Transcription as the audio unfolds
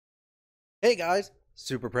Hey guys,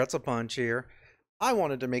 Super Pretzel Punch here. I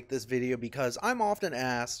wanted to make this video because I'm often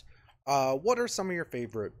asked, what are some of your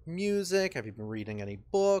favorite music? Have you been reading any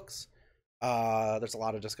books? There's a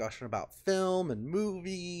lot of discussion about film and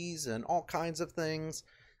movies and all kinds of things.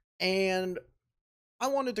 And I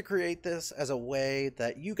wanted to create this as a way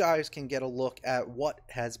that you guys can get a look at what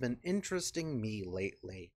has been interesting me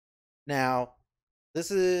lately. Now, this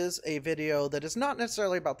is a video that is not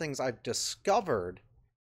necessarily about things I've discovered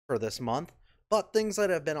for this month, but things that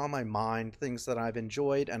have been on my mind, things that I've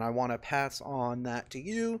enjoyed, and I want to pass on that to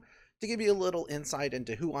you to give you a little insight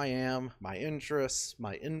into who I am, my interests,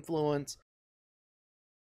 my influence.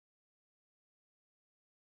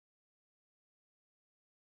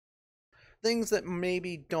 Things that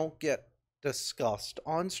maybe don't get discussed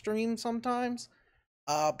on stream sometimes,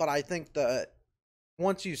 but I think that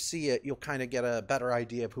once you see it, you'll kind of get a better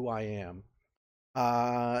idea of who I am.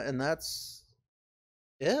 And that's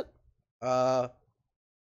it. Awkward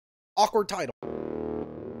title.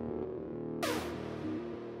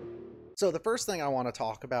 So the first thing I want to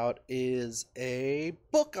talk about is a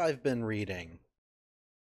book I've been reading.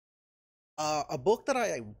 A book that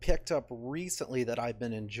I picked up recently that I've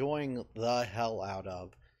been enjoying the hell out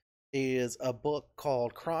of is a book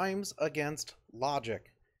called Crimes Against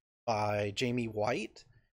Logic by Jamie White.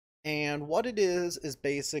 And what it is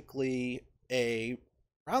basically a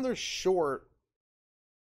rather short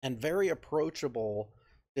and very approachable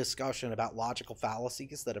discussion about logical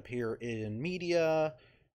fallacies that appear in media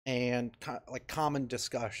and like common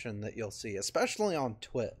discussion that you'll see, especially on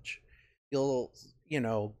Twitch. You'll,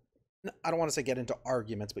 I don't want to say get into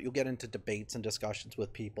arguments, but you'll get into debates and discussions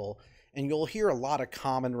with people, and you'll hear a lot of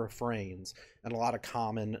common refrains and a lot of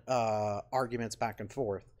common arguments back and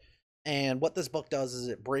forth. And what this book does is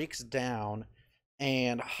it breaks down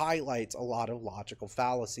and highlights a lot of logical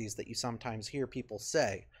fallacies that you sometimes hear people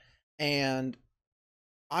say. And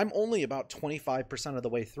I'm only about 25% of the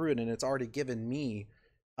way through it, and it's already given me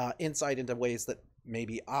insight into ways that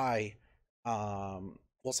maybe I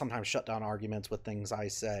will sometimes shut down arguments with things I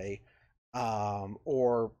say,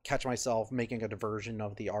 or catch myself making a diversion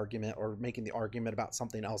of the argument or making the argument about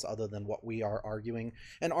something else other than what we are arguing.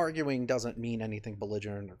 And arguing doesn't mean anything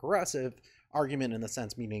belligerent or aggressive. Argument in the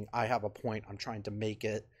sense meaning I have a point, I'm trying to make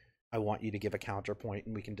it, I want you to give a counterpoint,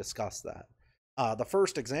 and we can discuss that. The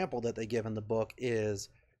first example that they give in the book is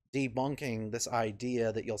debunking this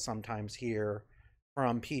idea that you'll sometimes hear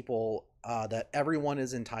from people that everyone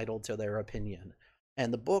is entitled to their opinion.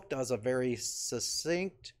 And the book does a very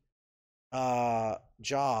succinct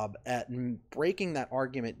job at breaking that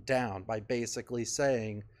argument down by basically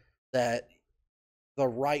saying that the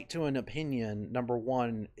right to an opinion, number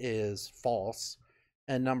one, is false,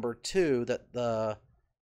 and number two, that that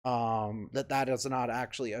does not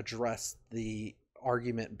actually address the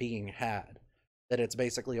argument being had, that it's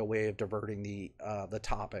basically a way of diverting the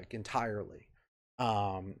topic entirely.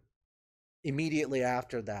 Immediately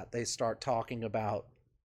after that, they start talking about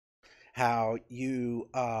how you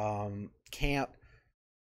can't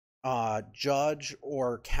judge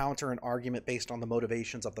or counter an argument based on the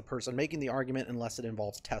motivations of the person making the argument unless it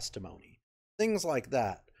involves testimony. Things like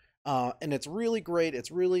that. And it's really great.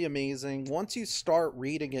 It's really amazing. Once you start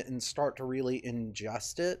reading it and start to really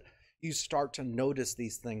ingest it, you start to notice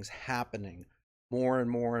these things happening more and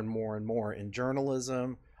more and more and more in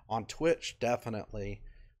journalism, on Twitch, definitely,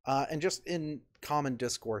 and just in common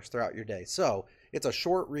discourse throughout your day. So it's a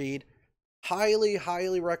short read. Highly,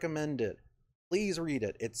 highly recommend it. Please read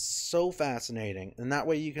it. It's so fascinating. And that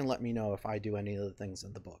way you can let me know if I do any of the things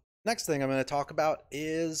in the book. Next thing I'm going to talk about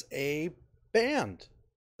is a band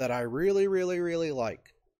that I really, really, really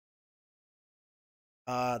like.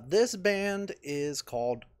 This band is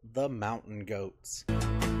called The Mountain Goats.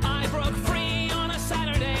 I broke free on a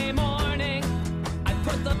Saturday morning. I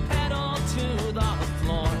put the pedal to the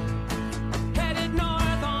floor, headed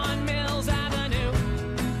north on Mills Avenue,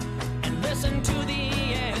 and listened to the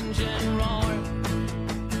engine roar.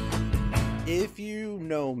 If you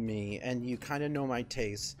know me and you kind of know my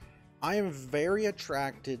tastes, I am very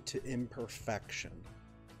attracted to imperfection.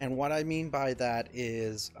 And what I mean by that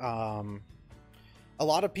is a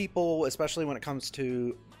lot of people, especially when it comes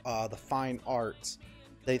to the fine arts,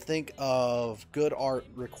 they think of good art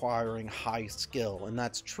requiring high skill, and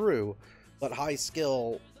that's true, but high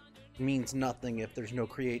skill means nothing if there's no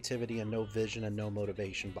creativity and no vision and no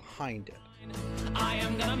motivation behind it. I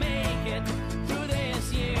am gonna make it through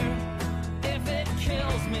this year if it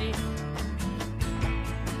kills me.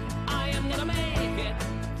 I am gonna make it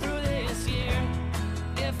through this year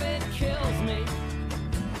if it kills me.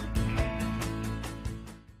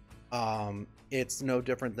 it's no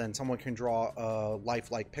different than someone can draw a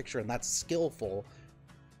lifelike picture, and that's skillful,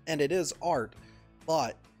 and it is art,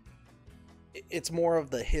 but it's more of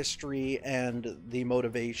the history and the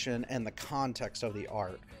motivation and the context of the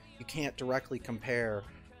art. You can't directly compare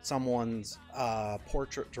someone's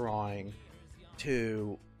portrait drawing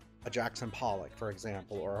to a Jackson Pollock, for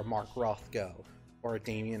example, or a Mark Rothko, or a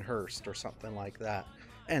Damien Hirst, or something like that.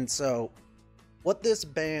 And so what this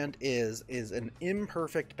band is an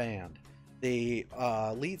imperfect band. The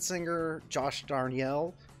lead singer, Josh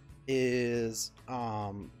Darnielle, is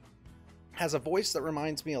has a voice that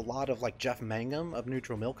reminds me a lot of like Jeff Mangum of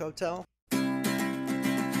Neutral Milk Hotel. 2,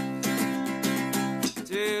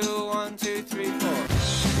 1, 2, 3, 4.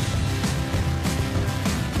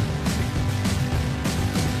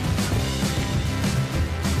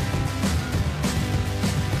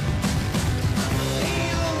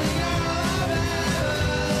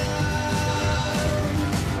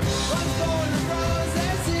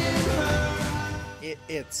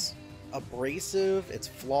 It's abrasive, it's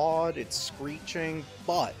flawed, it's screeching,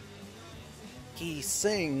 but he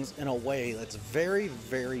sings in a way that's very,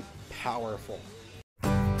 very powerful.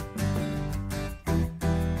 Alright,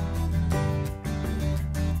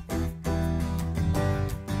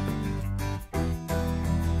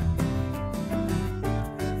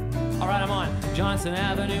 I'm on Johnson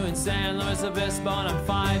Avenue in San Luis Obispo, and I'm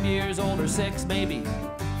 5 years old, or 6 maybe,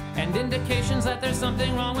 and indications that there's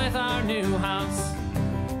something wrong with our new house.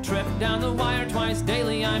 Trip down the wire twice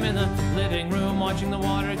daily. I'm in the living room watching the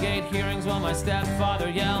Watergate hearings while my stepfather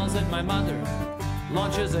yells at my mother,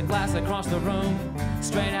 launches a glass across the room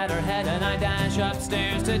straight at her head, and I dash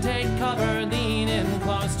upstairs to take cover, lean in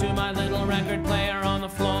close to my little record player on the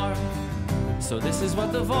floor. So this is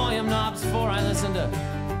what the volume knob's for. I listen to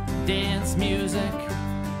dance music,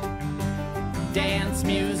 dance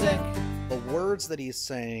music. The words that he's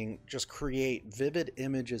saying just create vivid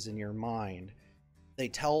images in your mind. They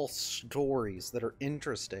tell stories that are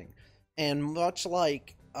interesting, and much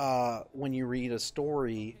like when you read a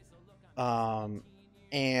story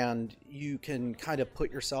and you can kind of put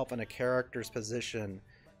yourself in a character's position,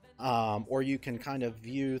 or you can kind of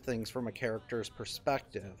view things from a character's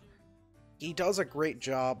perspective, he does a great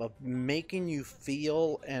job of making you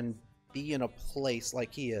feel and be in a place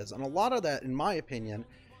like he is. And a lot of that, in my opinion,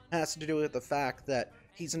 has to do with the fact that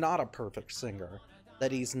he's not a perfect singer,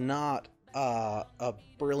 that he's not a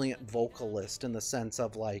brilliant vocalist in the sense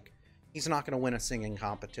of, like, he's not going to win a singing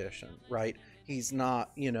competition, right? He's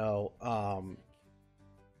not, you know,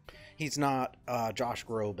 he's not Josh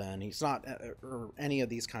Groban. He's not or any of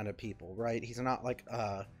these kind of people, right? He's not like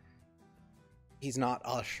he's not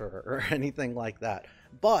Usher or anything like that.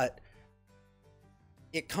 But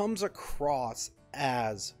it comes across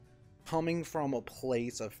as coming from a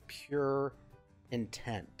place of pure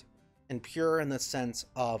intent. And pure in the sense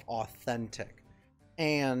of authentic.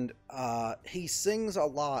 And he sings a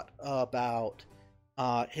lot about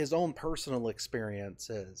his own personal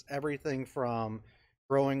experiences. Everything from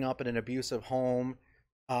growing up in an abusive home,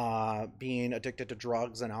 being addicted to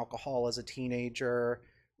drugs and alcohol as a teenager,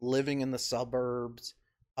 living in the suburbs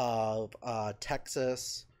of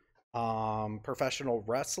Texas, professional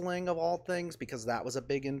wrestling of all things, because that was a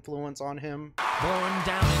big influence on him. Born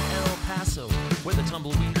down in El Paso, where the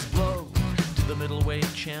tumbleweeds blow, to the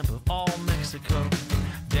middleweight champ of all Mexico.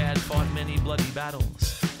 Dad fought many bloody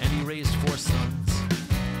battles, and he raised 4 sons.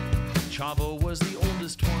 Chavo was the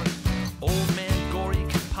oldest one. Old man Gory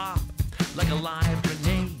could pop like a live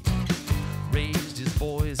grenade. Raised his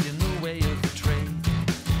boys in the way of the trade.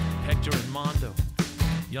 Hector and Mondo,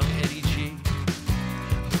 young Eddie G.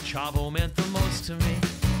 Chavo meant the most to me.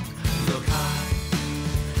 Look high,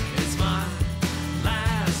 it's my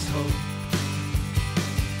last hope.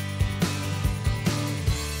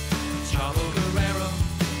 Chavo Guerrero,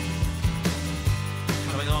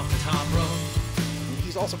 coming off the top rope.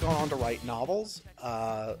 He's also gone on to write novels,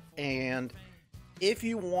 and if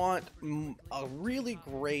you want a really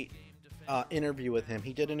great interview with him,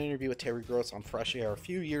 he did an interview with Terry Gross on Fresh Air a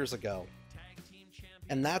few years ago,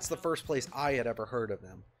 and that's the first place I had ever heard of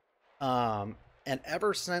him. And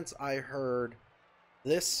ever since I heard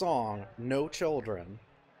this song, No Children,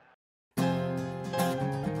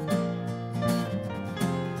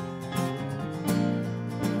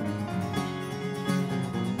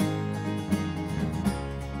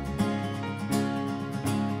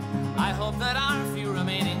 I hope that our few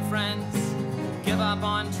remaining friends give up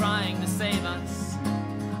on trying to save us.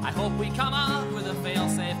 I hope we come up with a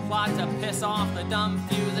fail-safe plot to piss off the dumb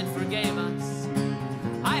few that forgave us.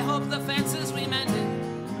 I hope the fences we mended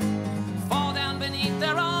fall down beneath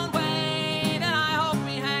their own weight, and I hope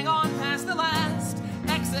we hang on past the last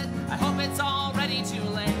exit. I hope it's all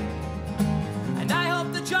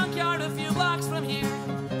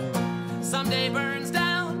someday burns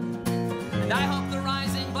down. And I hope the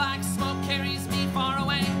rising black smoke carries me far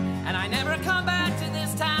away, and I never come back to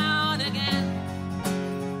this town again.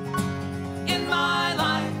 In my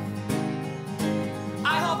life,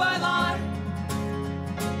 I hope I lie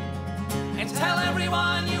and tell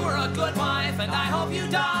everyone you were a good wife, and I hope you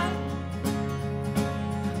die.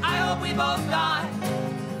 I hope we both die.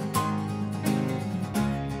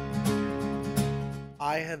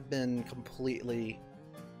 I have been completely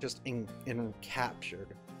just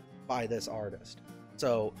captured by this artist.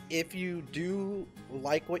 So if you do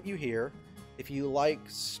like what you hear, if you like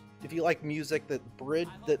music that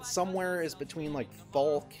somewhere is between like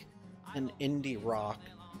folk and indie rock,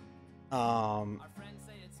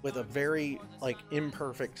 with a very like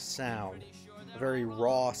imperfect sound, a very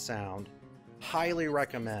raw sound, highly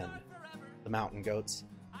recommend the Mountain Goats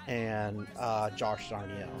and Josh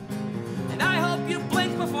Darnielle. And I hope you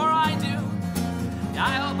blink before I do.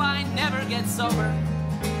 I hope I never get sober.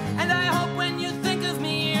 And I hope when you think of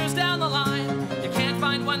me years down the line, you can't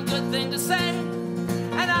find one good thing to say.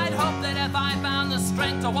 And I'd hope that if I found the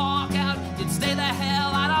strength to walk out, you'd stay the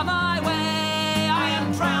hell out of my way. I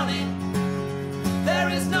am drowning. There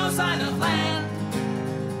is no sign of land.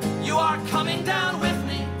 You are coming down with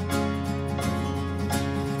me,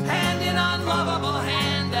 hand in unlovable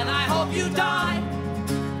hand, and I hope you die.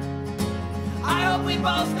 I hope we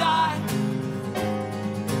both die.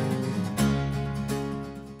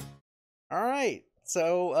 All right,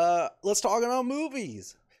 so let's talk about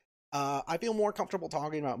movies. I feel more comfortable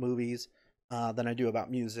talking about movies than I do about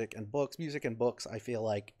music and books. Music and books, I feel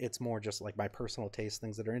like it's more just like my personal taste,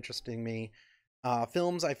 things that are interesting me.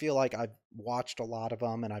 Films, I feel like I've watched a lot of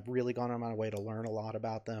them and I've really gone on my way to learn a lot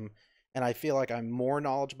about them. And I feel like I'm more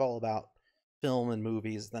knowledgeable about film and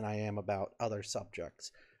movies than I am about other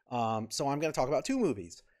subjects. So I'm going to talk about two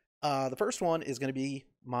movies. The first one is going to be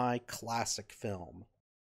my classic film.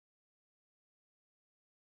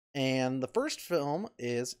 And the first film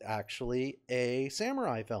is actually a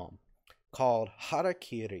samurai film called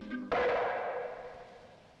Harakiri.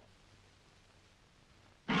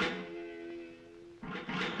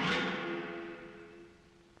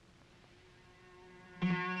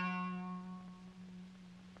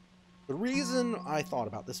 The reason I thought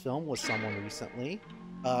about this film was someone recently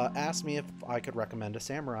asked me if I could recommend a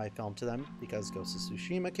samurai film to them because Ghost of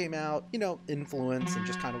Tsushima came out, you know, influence, and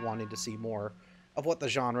just kind of wanting to see more of what the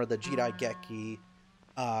genre, the Jidaigeki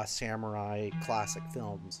samurai classic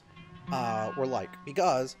films were like.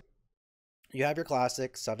 Because you have your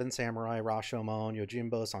classic Seven Samurai, Rashomon,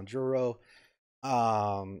 Yojimbo, Sanjuro.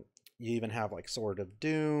 You even have like Sword of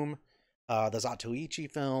Doom, the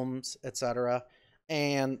Zatoichi films, etc.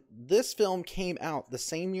 And this film came out the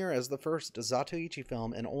same year as the first Zatoichi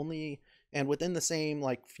film, and within the same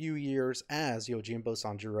like few years as Yojimbo,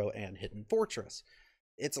 Sanjuro, and Hidden Fortress.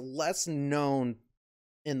 It's less known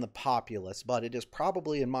in the populace, but it is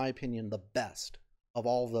probably, in my opinion, the best of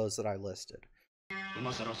all of those that I listed.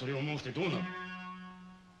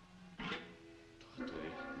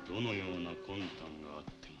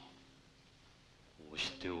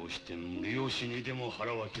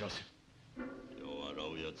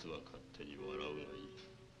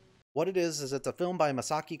 What it is it's a film by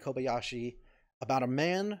Masaki Kobayashi about a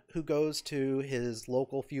man who goes to his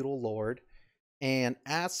local feudal lord and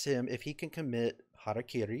asks him if he can commit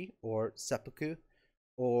harakiri, or seppuku,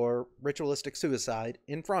 or ritualistic suicide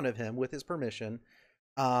in front of him with his permission,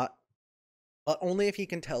 but only if he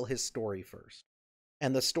can tell his story first.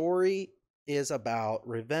 And the story is about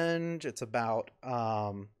revenge, it's about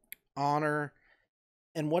honor,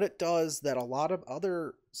 and what it does that a lot of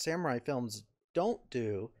other samurai films don't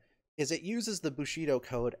do is it uses the Bushido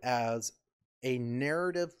Code as a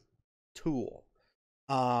narrative tool.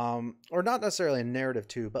 Or not necessarily a narrative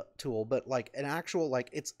tool, but like an actual, like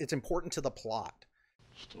it's important to the plot.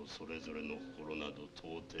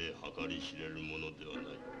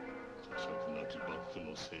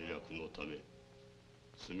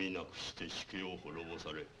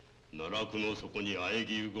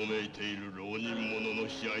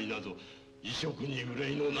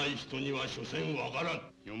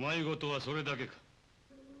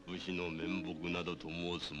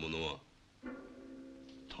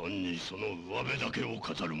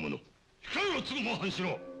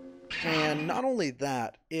 And not only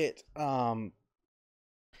that, it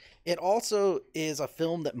also is a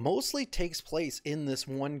film that mostly takes place in this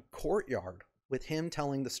one courtyard with him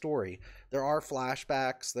telling the story. There are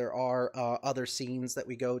flashbacks, there are other scenes that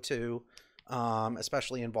we go to,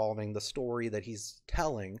 especially involving the story that he's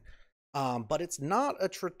telling, but it's not a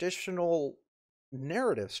traditional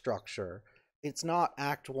narrative structure. It's not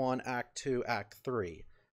Act 1, Act 2, Act 3.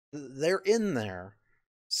 they're in there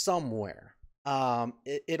somewhere.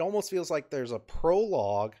 It almost feels like there's a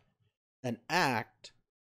prologue, an act,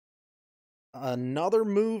 another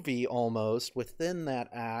movie almost within that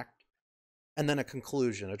act, and then a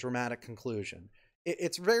conclusion, a dramatic conclusion.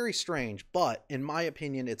 It's very strange, but in my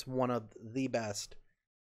opinion, it's one of the best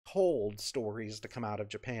told stories to come out of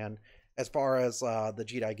Japan as far as the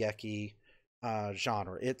Jidaigeki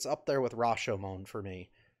genre. It's up there with Rashomon for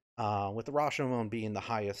me, with the Rashomon being the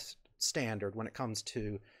highest standard when it comes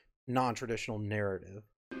to non-traditional narrative.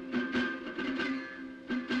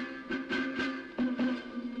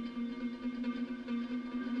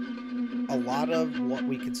 A lot of what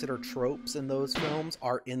we consider tropes in those films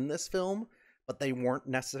are in this film, but they weren't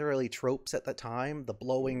necessarily tropes at the time. The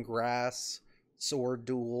blowing grass, sword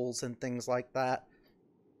duels, and things like that.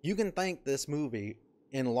 You can thank this movie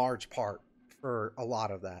in large part for a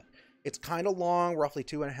lot of that. It's kind of long, roughly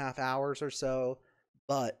 2.5 hours or so,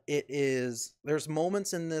 but there's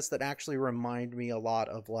moments in this that actually remind me a lot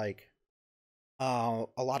of like a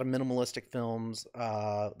lot of minimalistic films.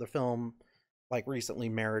 The film like recently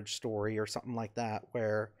Marriage Story or something like that,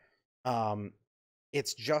 where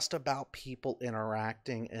it's just about people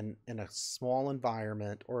interacting in a small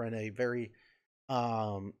environment or in a very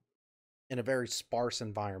sparse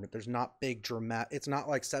environment. There's not big dramatic. It's not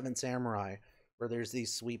like Seven Samurai where there's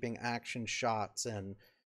these sweeping action shots and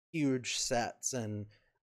huge sets and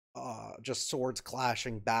just swords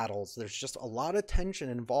clashing battles. There's just a lot of tension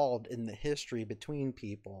involved in the history between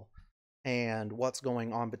people and what's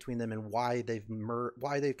going on between them and why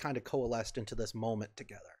they've kind of coalesced into this moment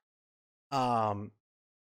together.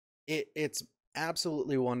 It's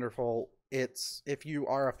absolutely wonderful. It's, if you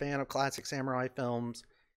are a fan of classic samurai films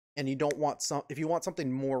and you don't want if you want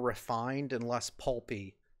something more refined and less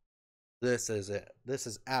pulpy, this is it. This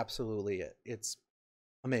is absolutely it. It's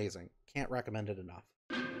amazing. Can't recommend it enough.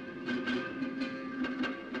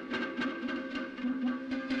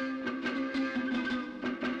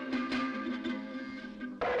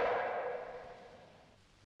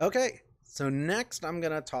 Okay, so next I'm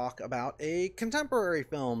going to talk about a contemporary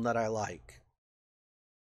film that I like.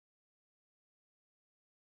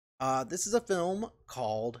 This is a film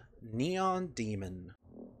called Neon Demon.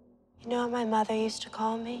 You know what my mother used to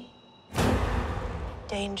call me?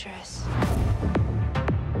 Dangerous.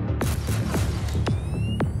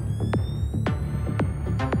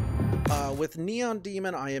 With Neon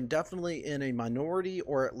Demon, I am definitely in a minority,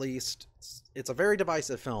 or at least it's a very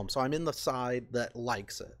divisive film, so I'm in the side that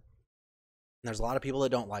likes it. And there's a lot of people that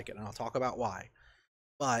don't like it, and I'll talk about why.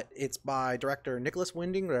 But it's by director Nicholas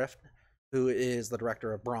Winding Refn, who is the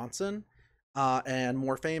director of Bronson, and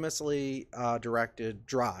more famously directed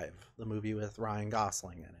Drive, the movie with Ryan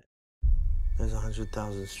Gosling in it. There's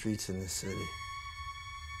 100,000 streets in this city.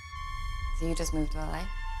 So you just moved to LA?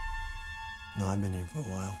 No, I've been here for a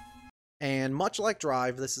while. And much like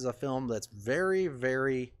Drive, this is a film that's very,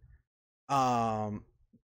 very,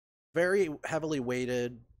 very heavily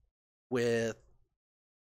weighted with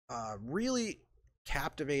really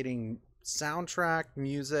captivating soundtrack,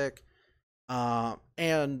 music,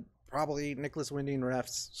 and probably Nicholas Winding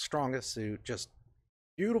Refn's strongest suit, just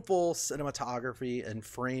beautiful cinematography and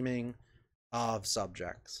framing of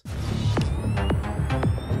subjects.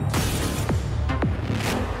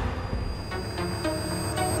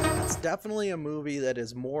 It's definitely a movie that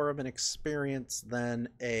is more of an experience than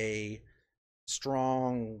a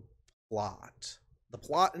strong plot. The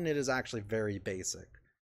plot in it is actually very basic.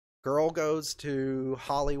 Girl goes to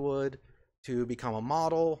Hollywood to become a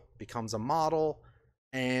model, becomes a model,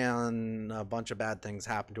 and a bunch of bad things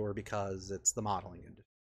happen to her because it's the modeling industry.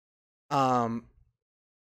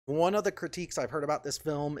 One of the critiques I've heard about this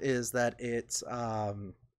film is that it's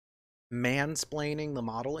mansplaining the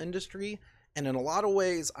model industry, and in a lot of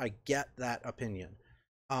ways, I get that opinion.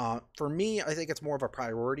 For me, I think it's more of a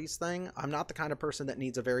priorities thing. I'm not the kind of person that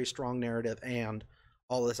needs a very strong narrative and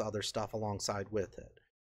all this other stuff alongside with it.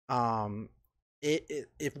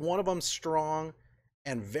 If one of them's strong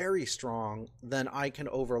and very strong, then I can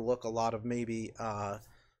overlook a lot of maybe a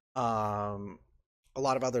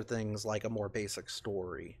lot of other things like a more basic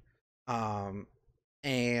story. And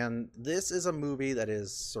this is a movie that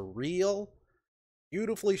is surreal,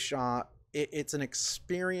 beautifully shot. It's an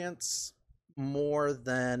experience more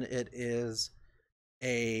than it is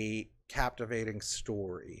a captivating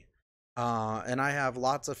story. And I have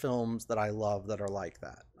lots of films that I love that are like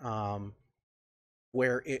that,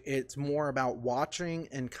 where it's more about watching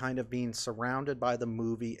and kind of being surrounded by the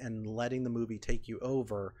movie and letting the movie take you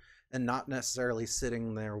over, and not necessarily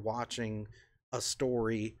sitting there watching a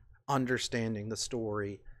story, understanding the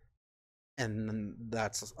story, and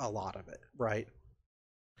that's a lot of it, right?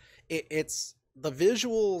 it's the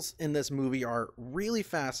visuals in this movie are really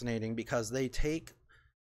fascinating because they take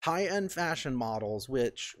high-end fashion models,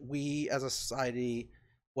 which we as a society,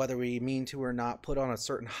 whether we mean to or not, put on a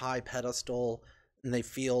certain high pedestal, and they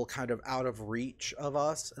feel kind of out of reach of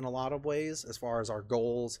us in a lot of ways as far as our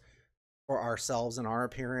goals for ourselves and our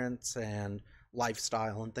appearance and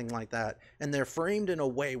lifestyle and things like that. And they're framed in a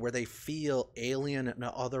way where they feel alien and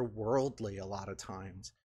otherworldly a lot of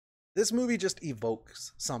times. This movie just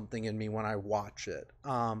evokes something in me when I watch it.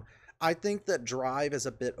 I think that Drive is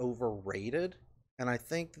a bit overrated, and I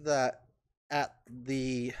think that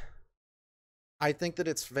it's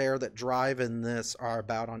fair that Drive and this are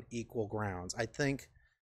about on equal grounds. I think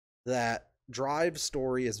that Drive's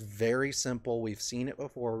story is very simple. We've seen it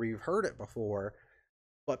before, we've heard it before,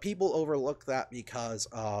 but people overlook that because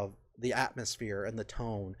of the atmosphere and the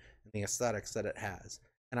tone and the aesthetics that it has.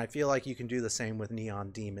 And I feel like you can do the same with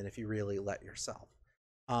Neon Demon if you really let yourself.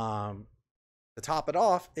 To top it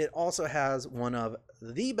off, it also has one of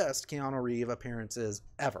the best Keanu Reeves appearances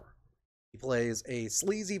ever. He plays a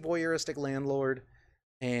sleazy, voyeuristic landlord,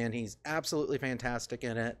 and he's absolutely fantastic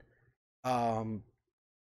in it.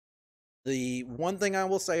 The one thing I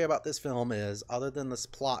will say about this film is, other than this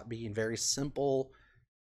plot being very simple,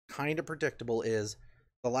 kind of predictable, is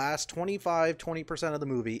the last 20% of the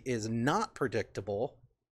movie is not predictable,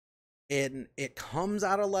 and it comes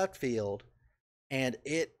out of left field, and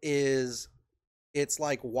it's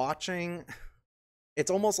like watching,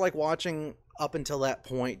 it's almost like watching up until that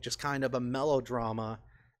point just kind of a melodrama,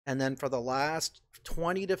 and then for the last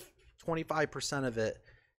 20 to 25% of it,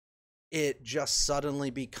 it just suddenly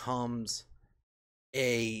becomes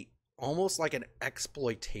almost like an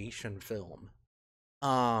exploitation film,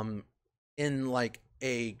 in like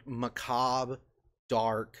a macabre,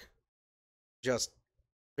 dark, just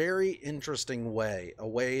very interesting way, a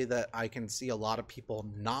way that I can see a lot of people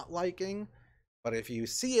not liking. But if you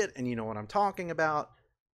see it and you know what I'm talking about,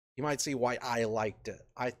 you might see why I liked it.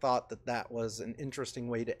 I thought that that was an interesting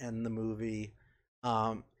way to end the movie.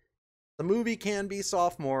 The movie can be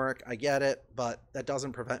sophomoric, I get it, but that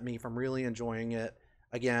doesn't prevent me from really enjoying it.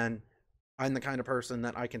 Again, I'm the kind of person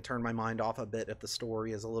that I can turn my mind off a bit if the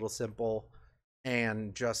story is a little simple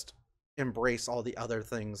and just embrace all the other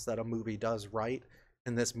things that a movie does right.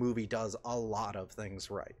 And this movie does a lot of things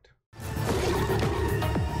right.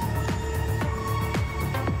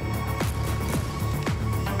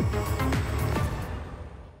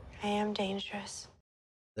 I am dangerous.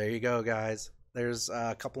 There you go, guys. There's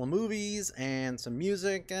a couple of movies and some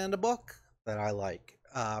music and a book that I like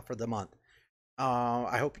for the month.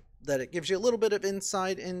 I hope that it gives you a little bit of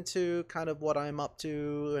insight into kind of what I'm up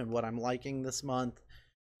to and what I'm liking this month.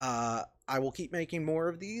 I will keep making more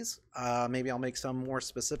of these. Maybe I'll make some more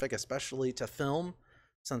specific, especially to film,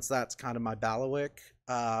 since that's kind of my bailiwick.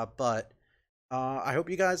 But I hope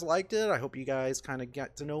you guys liked it. I hope you guys kind of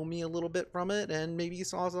get to know me a little bit from it, and maybe you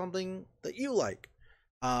saw something that you like.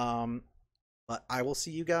 But I will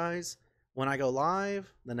see you guys when I go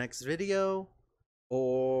live, the next video,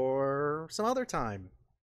 or some other time.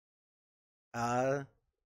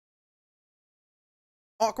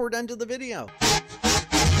 Awkward end to the video.